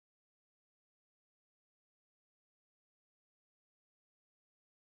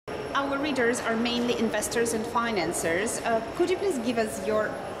Our readers are mainly investors and financiers. Could you please give us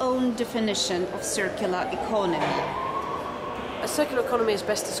your own definition of circular economy? A circular economy is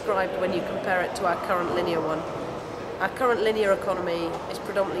best described when you compare it to our current linear one. Our current linear economy is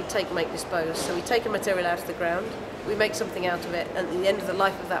predominantly take, make, dispose. So we take a material out of the ground, we make something out of it, and at the end of the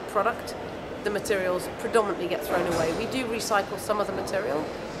life of that product, the materials predominantly get thrown away. We do recycle some of the material,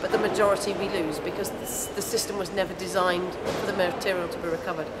 but the majority we lose because the system was never designed for the material to be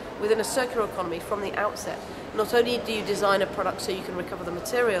recovered. Within a circular economy, from the outset, not only do you design a product so you can recover the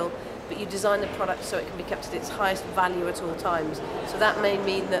material, but you design the product so it can be kept at its highest value at all times. So that may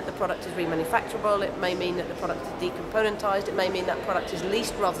mean that the product is remanufacturable, it may mean that the product is decomponentized, it may mean that product is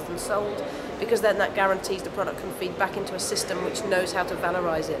leased rather than sold, because then that guarantees the product can feed back into a system which knows how to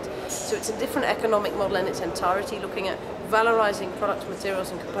valorize it. So it's a different economic model in its entirety, looking at valorizing products,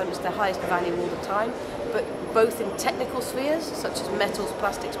 materials and components to their highest value all the time, but both in technical spheres, such as metals,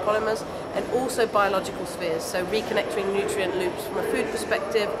 plastics, polymers, and also biological spheres, so reconnecting nutrient loops from a food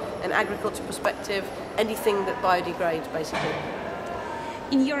perspective, an agriculture perspective, anything that biodegrades, basically.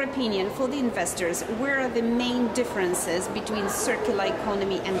 In your opinion, for the investors, where are the main differences between circular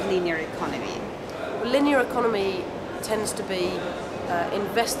economy and linear economy? Well, linear economy tends to be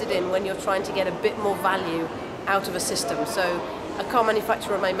invested in when you're trying to get a bit more value out of a system. So a car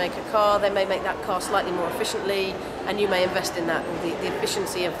manufacturer may make a car, they may make that car slightly more efficiently, and you may invest in that, the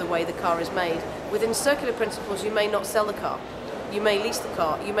efficiency of the way the car is made. Within circular principles, you may not sell the car. You may lease the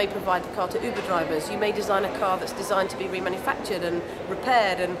car, you may provide the car to Uber drivers, you may design a car that's designed to be remanufactured and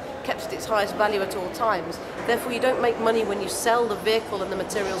repaired and kept at its highest value at all times. Therefore, you don't make money when you sell the vehicle and the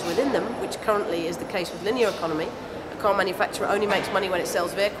materials within them, which currently is the case with linear economy. A car manufacturer only makes money when it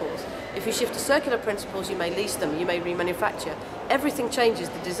sells vehicles. If you shift to circular principles, you may lease them, you may remanufacture. Everything changes,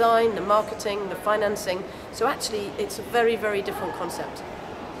 the design, the marketing, the financing. So actually, it's a very, very different concept.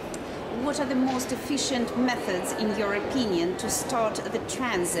 What are the most efficient methods, in your opinion, to start the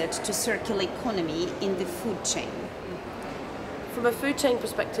transit to circular economy in the food chain? From a food chain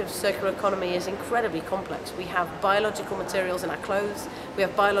perspective, circular economy is incredibly complex. We have biological materials in our clothes, we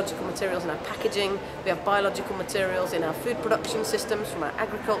have biological materials in our packaging, we have biological materials in our food production systems, from our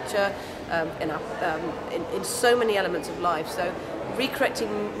agriculture, in so many elements of life. So recreating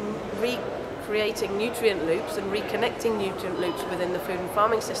nutrient loops and reconnecting nutrient loops within the food and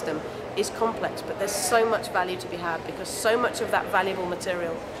farming system is complex, but there's so much value to be had because so much of that valuable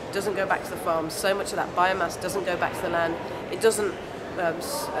material doesn't go back to the farm, so much of that biomass doesn't go back to the land. It doesn't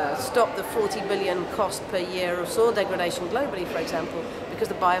stop the 40 billion cost per year of soil degradation globally, for example, because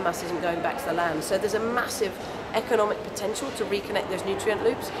the biomass isn't going back to the land. So there's a massive economic potential to reconnect those nutrient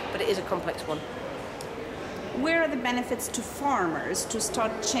loops, but it is a complex one. Where are the benefits to farmers to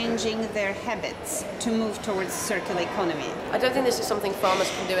start changing their habits to move towards circular economy? I don't think this is something farmers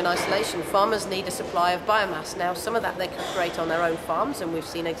can do in isolation. Farmers need a supply of biomass. Now, some of that they can create on their own farms, and we've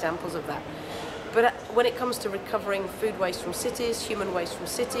seen examples of that. But when it comes to recovering food waste from cities, human waste from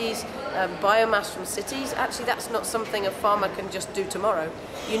cities, biomass from cities, actually that's not something a farmer can just do tomorrow.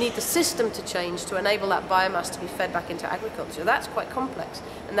 You need the system to change to enable that biomass to be fed back into agriculture. That's quite complex,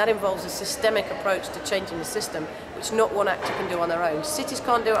 and that involves a systemic approach to changing the system, which not one actor can do on their own. Cities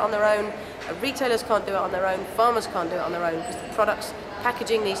can't do it on their own, retailers can't do it on their own, farmers can't do it on their own, because the products,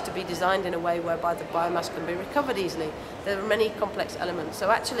 packaging needs to be designed in a way whereby the biomass can be recovered easily. There are many complex elements. So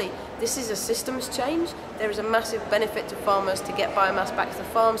actually, this is a systems change. There is a massive benefit to farmers to get biomass back to the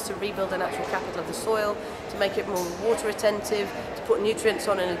farms, to rebuild the natural capital of the soil, to make it more water retentive, to put nutrients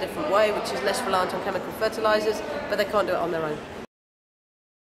on in a different way, which is less reliant on chemical fertilizers, but they can't do it on their own.